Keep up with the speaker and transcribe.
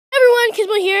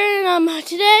everyone, Kismo here, and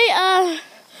today I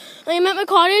am at my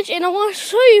cottage, and I want to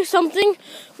show you something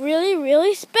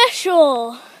really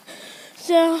special.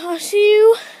 So I'll see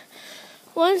you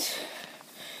once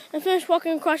I finish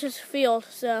walking across this field.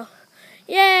 So,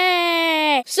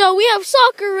 yay! So we have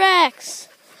Soccer Rex.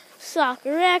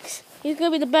 Soccer Rex, he's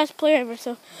gonna be the best player ever.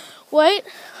 So, wait,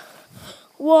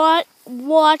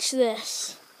 watch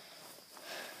this.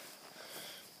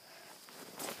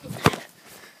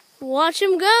 Watch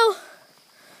him go.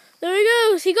 There he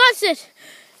goes. He got it.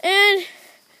 And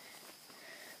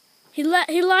he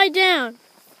lied down.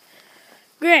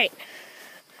 Great.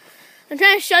 I'm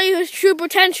trying to show you his true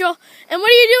potential. And what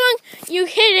are you doing? You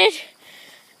hit it.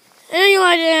 And then you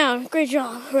lie down. Great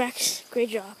job, Rex. Great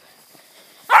job.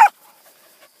 Ah!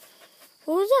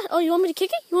 What was that? Oh, you want me to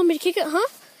kick it? You want me to kick it, huh?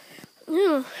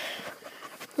 Yeah.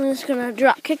 I'm just going to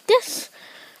drop kick this.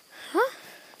 Huh?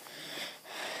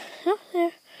 Oh,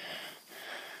 there.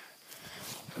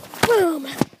 Boom.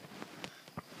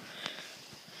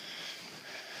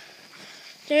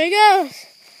 There he goes.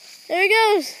 There he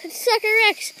goes. It's Soccer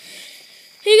Rex.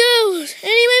 He goes.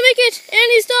 And he may make it.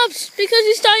 And he stops because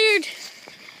he's tired.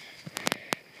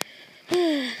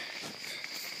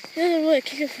 He doesn't really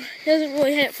kick it. He doesn't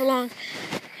really hit it for long.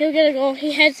 He'll get a goal.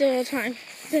 He heads it all the time.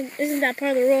 Isn't that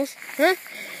part of the rules? Huh?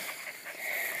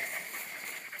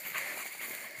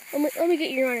 Let me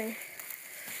get you running.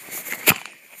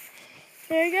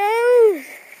 There he goes.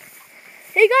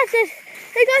 He got it.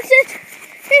 He got it.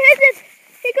 He hits it.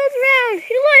 He goes around.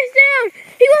 He lies down.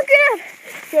 He won't get up.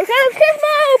 Here comes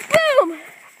Kismo. Boom.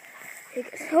 He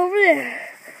gets over there.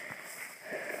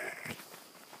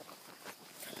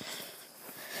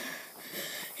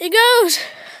 He goes.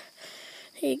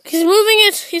 He's moving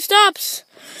it. He stops.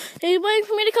 He's waiting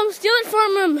for me to come steal it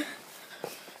from him.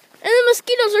 And the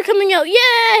mosquitoes are coming out.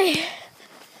 Yay!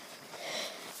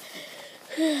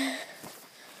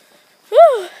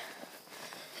 Whew.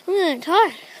 I'm getting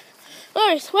tired. I'm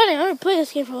already sweating. I'm going to play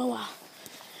this game for a while.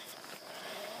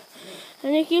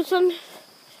 And he keeps on.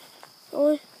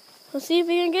 Oh, let's see if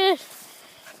he can get it.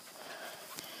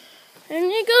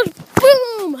 And he goes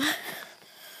boom!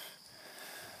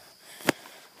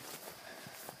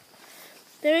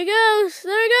 There he goes.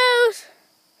 There he goes.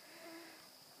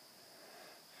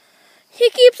 He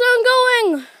keeps on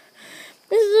going.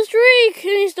 This is a streak.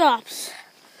 And he stops.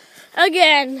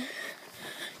 Again.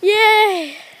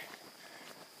 Yay!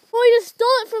 Oh, he just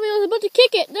stole it from me. I was about to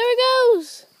kick it. There he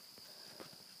goes.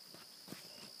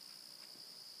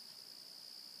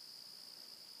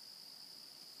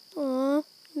 Aw,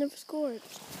 never scored.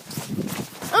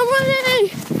 I'm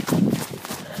running!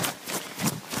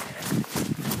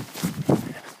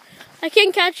 I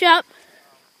can catch up.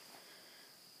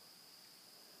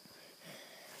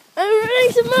 I'm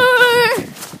running some more!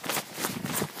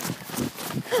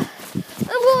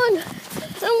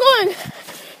 I'm going.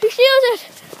 He steals it.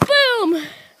 Boom!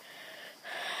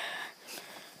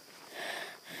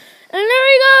 And there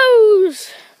he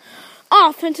goes!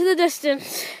 Off into the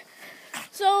distance.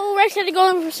 So Rex had to go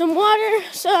in for some water.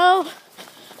 So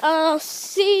I'll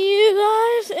see you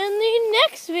guys in the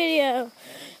next video.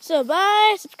 So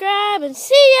bye, subscribe, and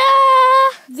see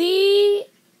ya!